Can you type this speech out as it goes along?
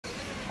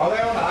Are they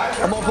on the high?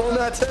 I'm up on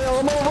that tail.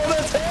 I'm up on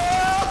that tail.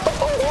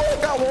 Oh,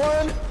 got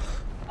one.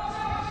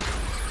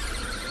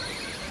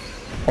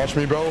 Watch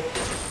me, bro.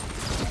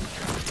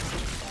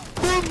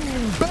 Boom,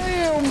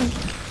 bam.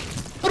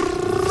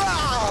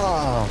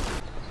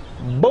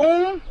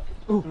 Boom,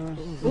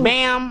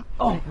 bam,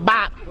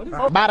 bop,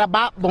 bada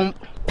bop, boom,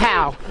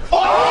 pow.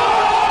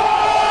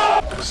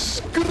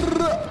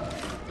 Skrrr.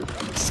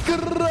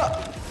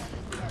 Skrrr.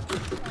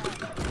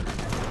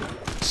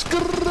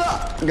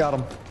 Skrrr. Got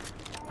him.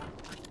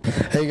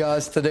 Hey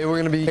guys, today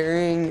we're going to be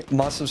carrying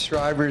my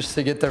subscribers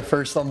to get their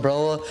first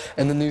umbrella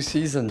in the new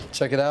season.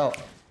 Check it out.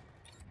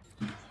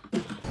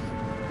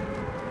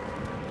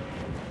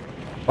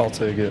 I'll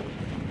take it.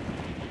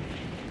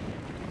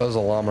 There's a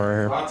llama right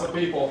here. Lots of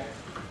people.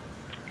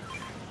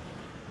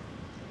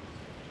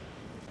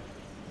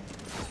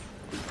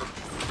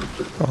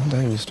 Oh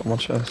dang, you stole my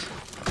chest.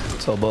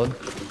 What's up, bud?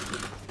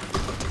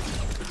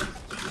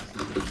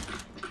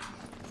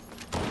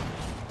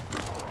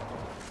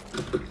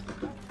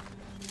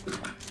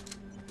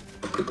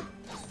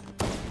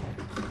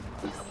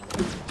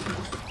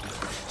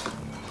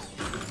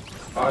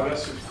 I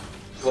guess you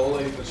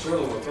slowly but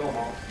surely will kill them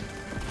all.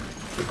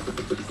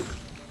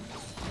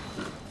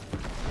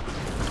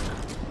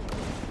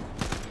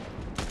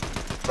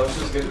 Let's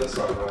just get this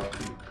out right.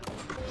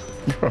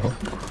 Bro.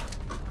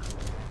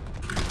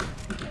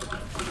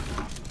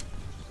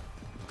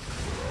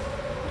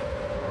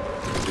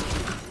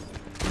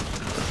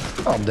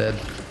 I'm dead.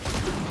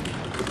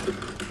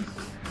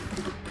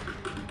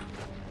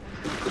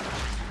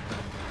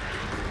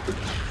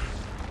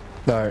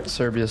 Alright,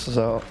 Serbius is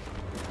out.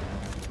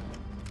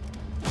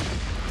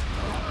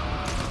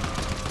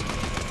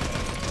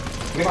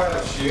 Anybody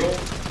have a shield?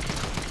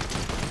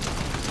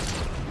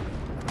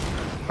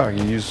 I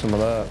can use some of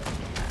that.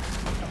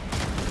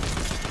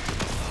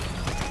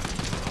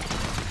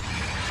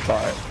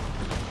 Alright.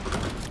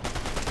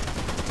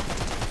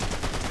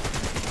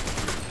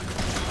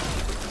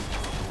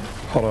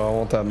 Hold on, I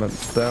want that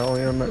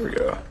medallion. There we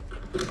go.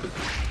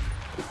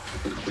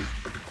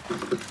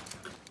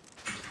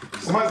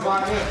 Somebody's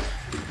buying in.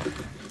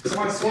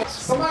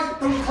 Somebody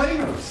threw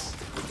claimers.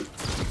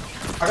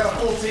 I got a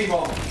full team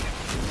on me.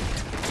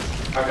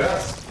 I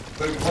guess.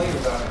 Threw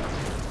claimers at me.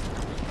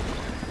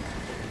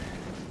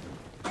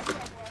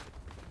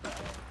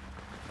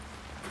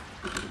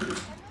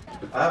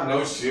 I have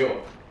no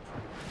shield.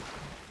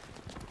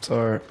 It's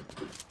alright.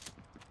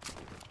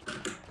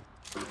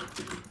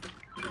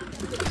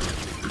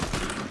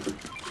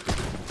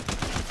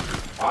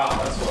 Wow,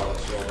 that's what I was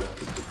shielding.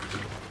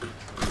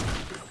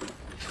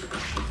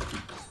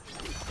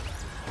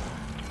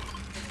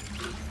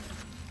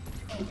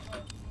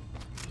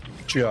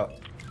 What you got?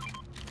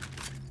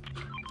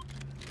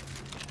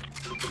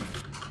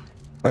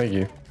 Thank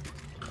you.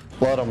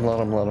 Let him.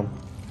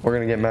 We're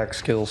gonna get max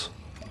skills.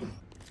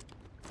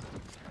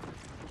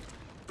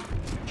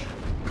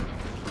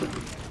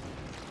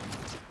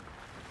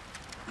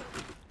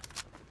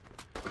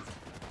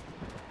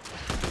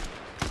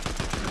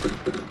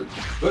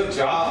 Good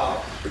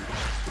job.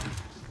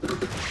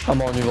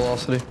 I'm on you,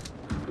 Velocity.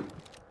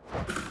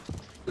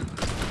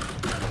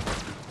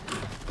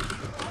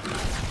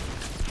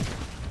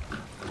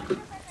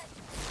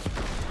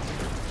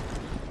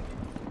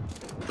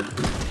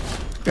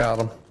 Got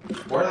him.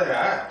 Where are they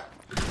at?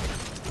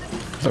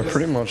 They're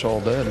pretty much all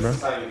dead, This bro.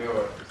 is how you do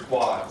it.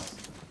 Squads.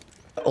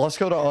 Let's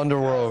go to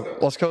Underworld.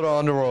 Let's go to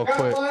Underworld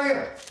quick.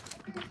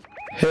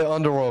 Hit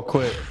Underworld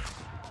quick.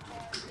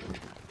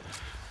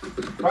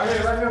 Right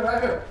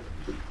here.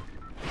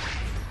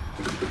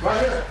 Right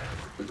here.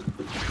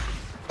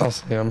 I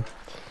see him.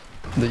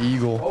 The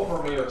eagle.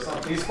 Over me or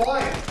something. He's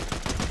flying.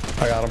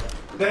 I got him.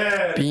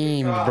 Dead.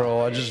 Beamed,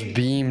 bro. I just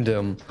beamed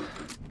him.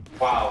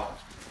 Wow.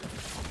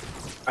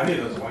 I need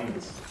those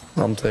wings.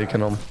 I'm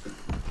taking them.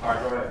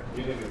 Alright, go ahead.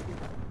 You did it.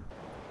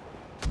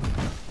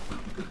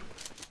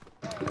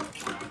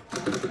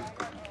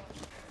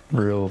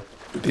 Real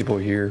people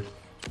here.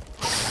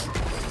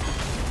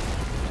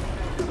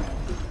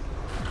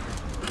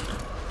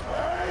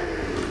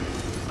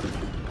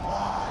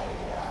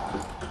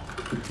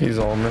 He's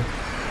on me.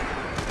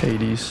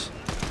 Hades.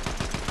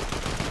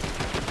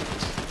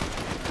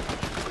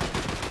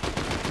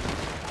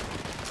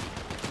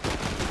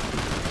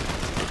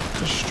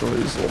 Destroy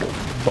these little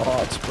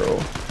bots, bro.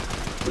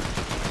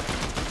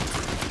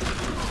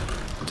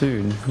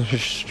 Dude, you're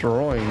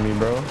destroying me,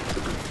 bro.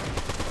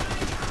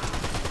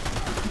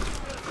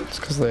 It's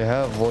because they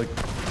have, like,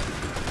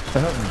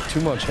 they have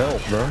too much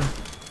health, bro.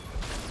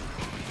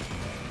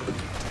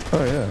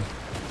 Oh, yeah.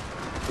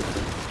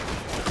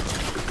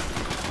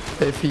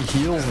 If he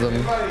heals them.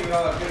 Anybody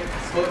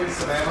split me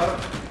some ammo?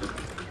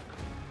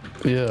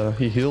 Yeah,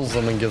 he heals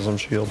them and gives them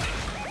shield.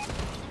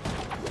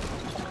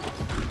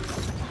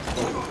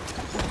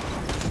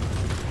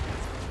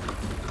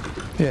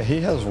 Yeah,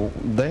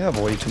 they have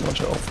way too much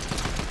health.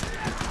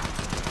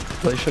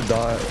 They should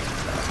die.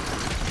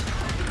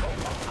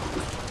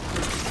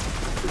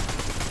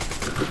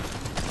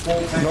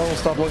 No,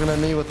 stop looking at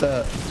me with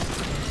that.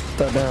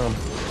 Put that down.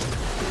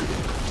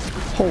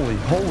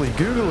 Holy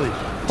googly.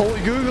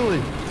 Holy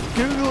googly.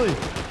 Googly.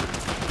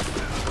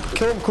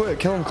 Kill him quick.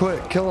 Kill him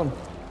quick. Kill him.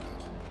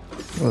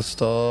 Let's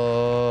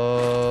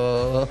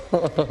stop.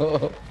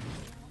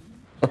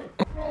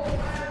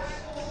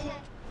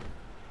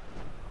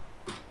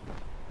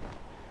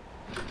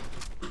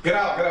 Get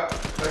out, get out.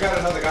 I got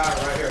another guy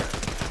right here.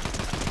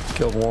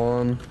 Killed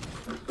one.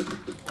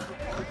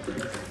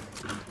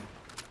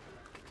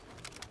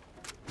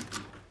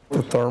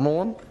 The thermal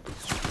one?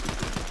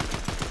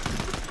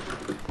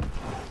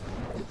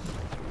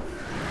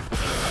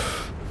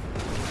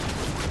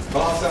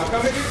 Boss, I'm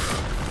coming.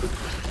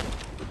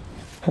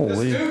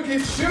 Holy. This dude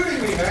keeps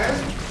shooting me, man.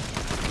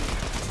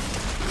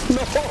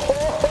 No!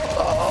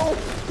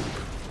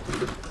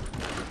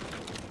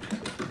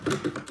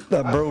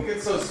 That I bro. think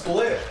it's so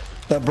split.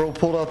 That bro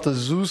pulled out the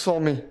Zeus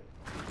on me.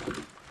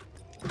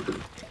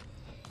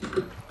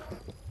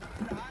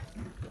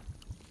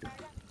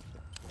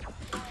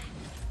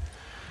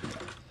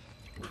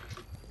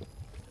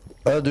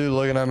 That dude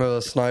looking at me with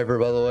a sniper,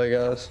 by the way,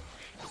 guys.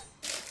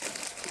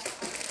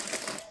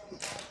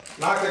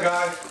 Knock the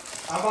guy.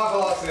 I'm on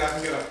velocity. I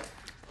can get him.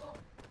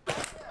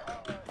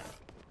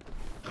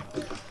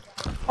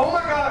 Oh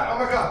my god! Oh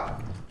my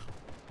god!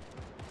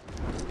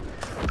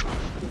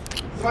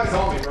 Somebody's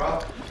on me, bro.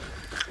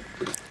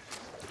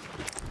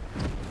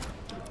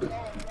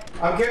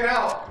 I'm getting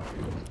out.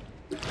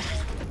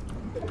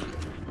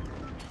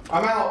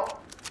 I'm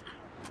out.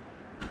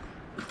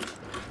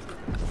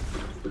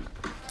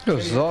 Yo,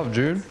 this is off,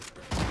 Jude.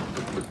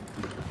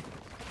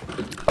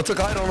 I took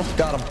height on him.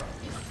 Got him.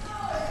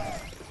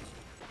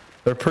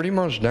 They're pretty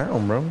much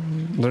down, bro.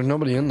 There's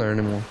nobody in there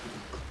anymore.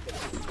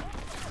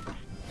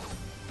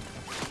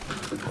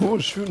 Who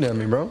was shooting at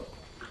me, bro?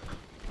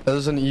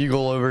 There's an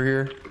eagle over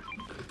here.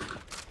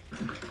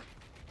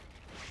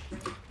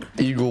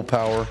 Eagle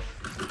power.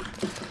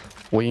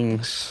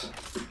 Wings.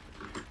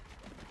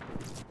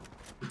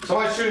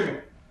 Somebody's shooting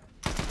me.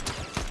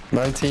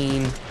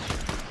 19.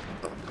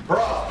 Bro,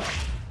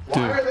 why Dude,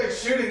 are they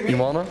shooting me? You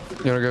wanna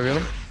go get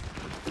him?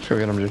 Let's go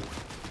get him, Jude.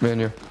 Me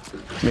and you.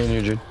 Me and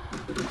you, Jude.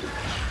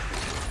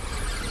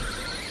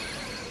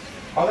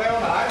 Are they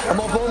on the high? I'm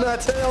up on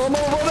that tail. I'm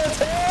up on that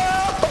tail.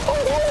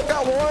 Oh,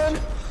 got one.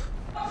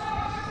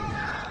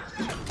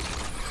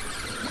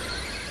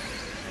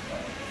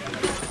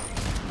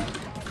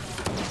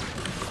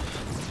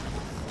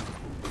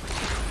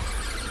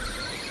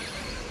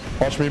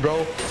 Watch me,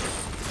 bro.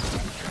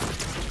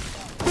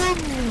 Boom,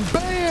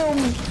 bam.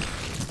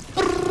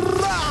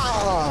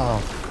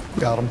 Brah.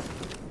 Got him.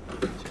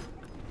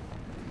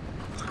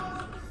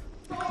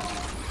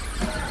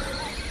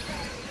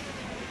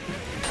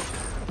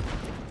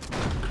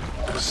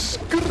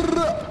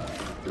 Skrrra.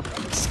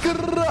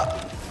 Skrrra.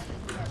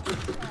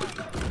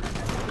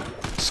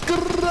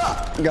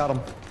 Skrrra. Got him.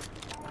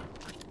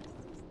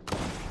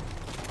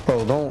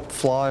 Bro, don't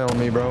fly on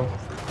me, bro.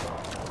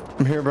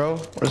 I'm here, bro.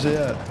 Where's he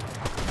at?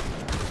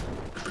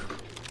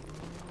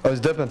 Oh, he's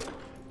dipping.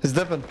 He's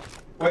dipping.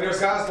 Wait, there's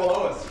guys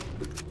below us.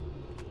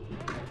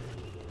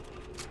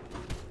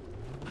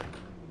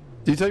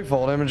 Do you take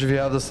fall damage if you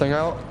have this thing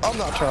out? I'm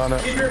not trying to.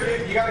 Keep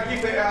your, you gotta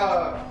keep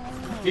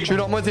the, Jude,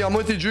 I'm with you. I'm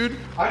with you, Jude.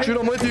 Jude,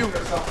 I'm with you.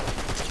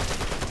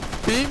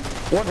 Beam.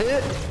 One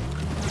hit.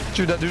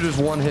 Jude, that dude is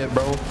one hit,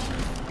 bro.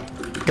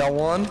 Got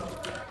one.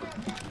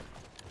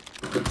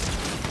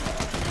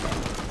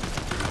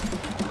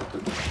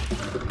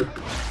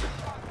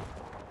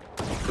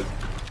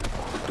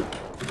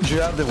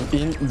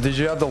 Did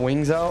you have the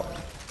wings out?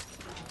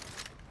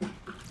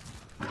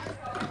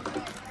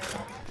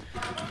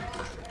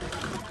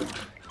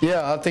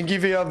 Yeah, I think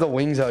if you have the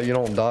wings out, you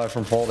don't die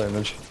from fall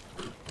damage.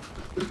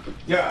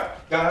 Yeah,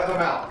 gotta have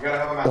them out. You gotta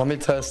have them out. Let me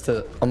test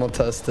it. I'm gonna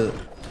test it.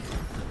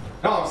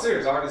 No, I'm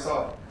serious. I already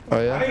saw it.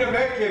 Oh yeah? I need a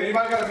med kit.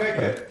 Anybody got a med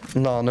kit?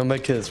 No, no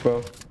med kits,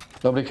 bro.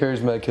 Nobody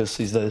carries med kits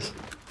these days.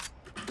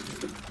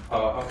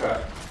 Oh,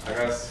 okay. I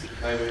guess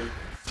maybe.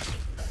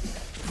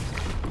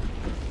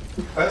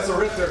 That's a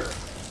Richter.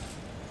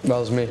 That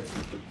was me.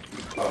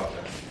 Oh,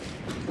 okay.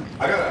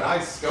 I got a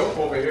nice scope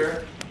over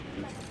here.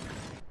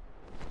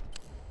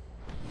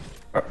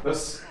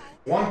 There's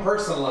one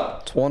person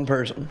left. It's one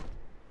person.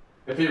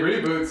 If he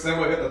reboots, then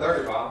we'll hit the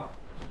 30 bomb.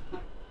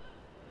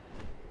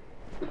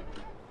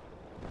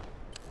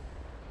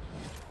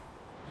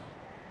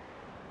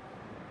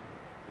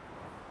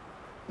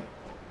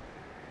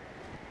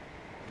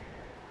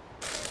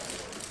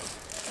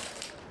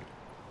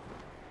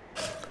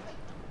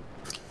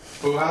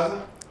 Who has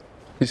it?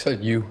 He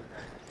said you.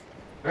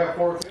 I got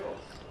 4 kills.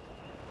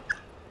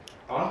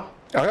 Huh?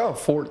 I got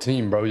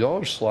 14, bro.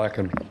 Y'all are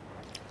slacking.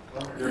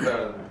 Oh, you're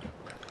better than me.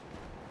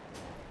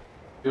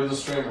 You're the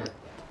streamer.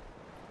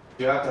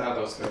 You have to have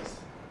those kills.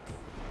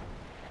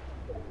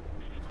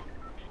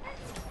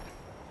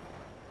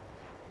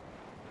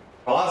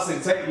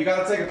 Velocity, you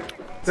gotta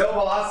tell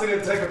Velocity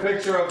to take a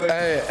picture of it.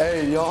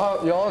 Hey,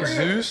 y'all have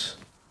Zeus?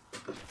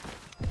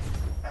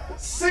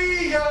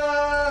 See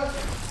ya!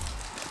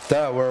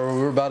 Dad,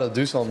 we're about to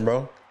do something,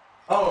 bro.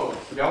 Oh,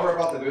 y'all were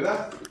about to do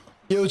that?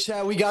 Yo,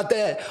 chat, we got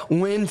that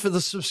win for the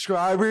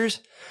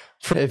subscribers.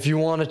 If you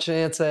want a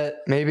chance at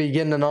maybe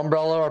getting an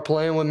umbrella or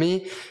playing with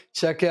me,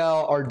 check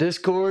out our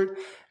Discord,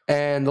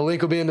 and the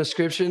link will be in the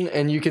description.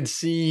 And you can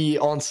see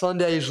on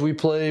Sundays we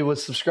play with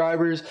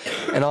subscribers,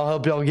 and I'll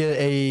help y'all get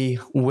a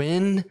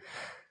win.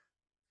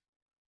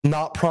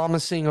 Not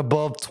promising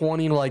above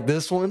 20 like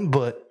this one,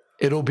 but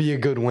it'll be a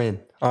good win.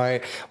 All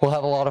right, we'll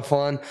have a lot of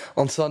fun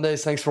on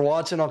Sundays. Thanks for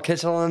watching. I'll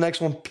catch you on the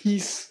next one.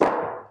 Peace.